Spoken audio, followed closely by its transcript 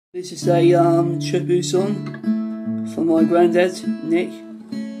This is a tribute song for my granddad, Nick,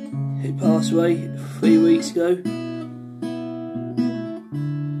 who passed away 3 weeks ago.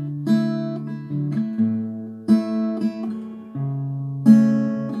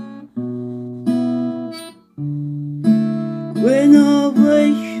 When I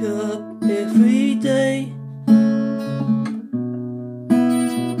wake up every day,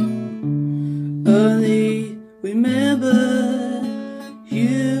 only remember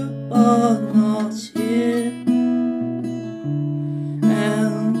you are not here,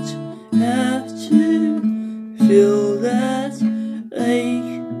 and have to feel that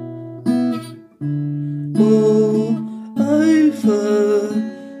ache all over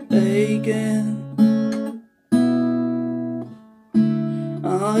again.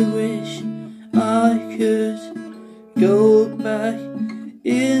 I wish I could go back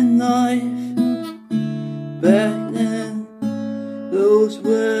in life. Back then, those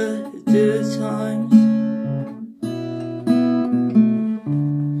were the times.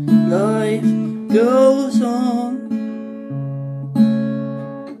 Life goes on,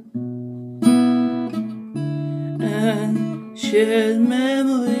 and shared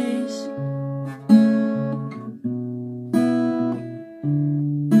memories.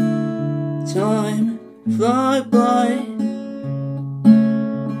 Time fly by.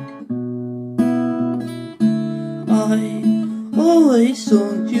 I always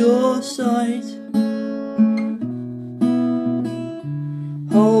on your side,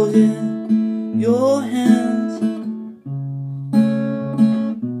 holding your hand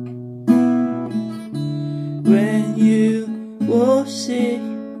when you were sick.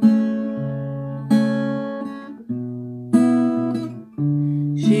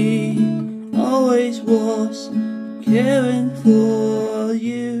 She always was caring for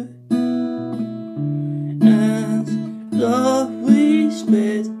you, and love we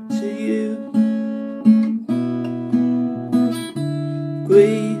spread to you.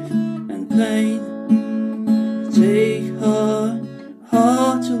 Grief and pain take her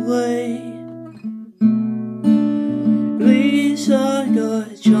heart away. At least I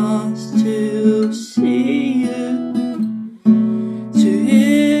got a chance to see you, to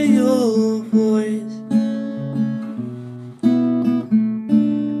hear your voice,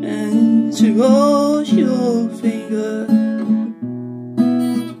 and to hold your finger.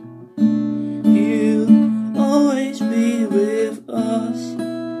 You'll always be with us.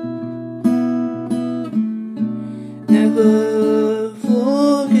 Never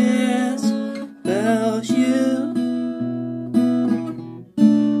forget about you. I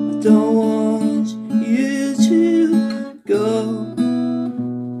don't want you to go.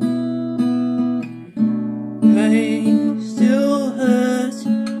 Pain still hurts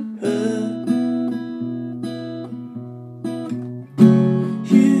her.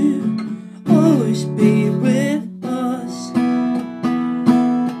 You always be with us.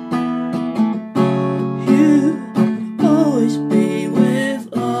 You always be with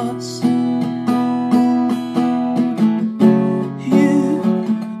us. You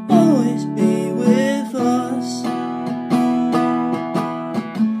always be with us.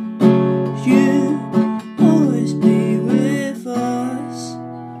 You always be with us.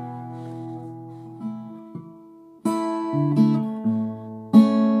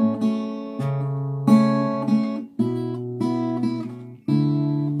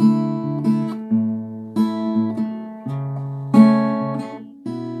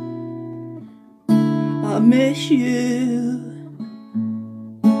 I miss you.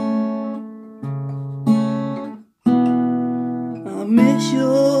 I miss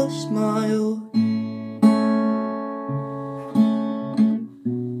your smile.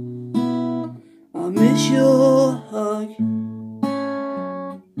 I miss your hug.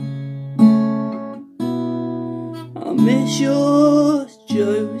 I miss your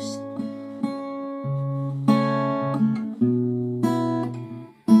jokes.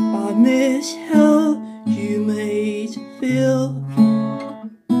 I miss how you made me feel.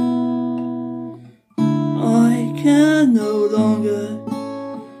 I can no longer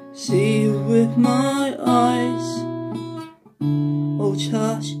see with my eyes, or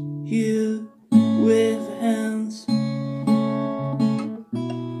touch you with hands,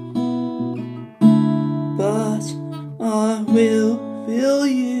 but I will feel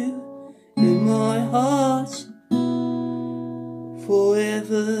you in my heart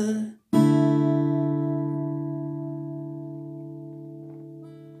forever.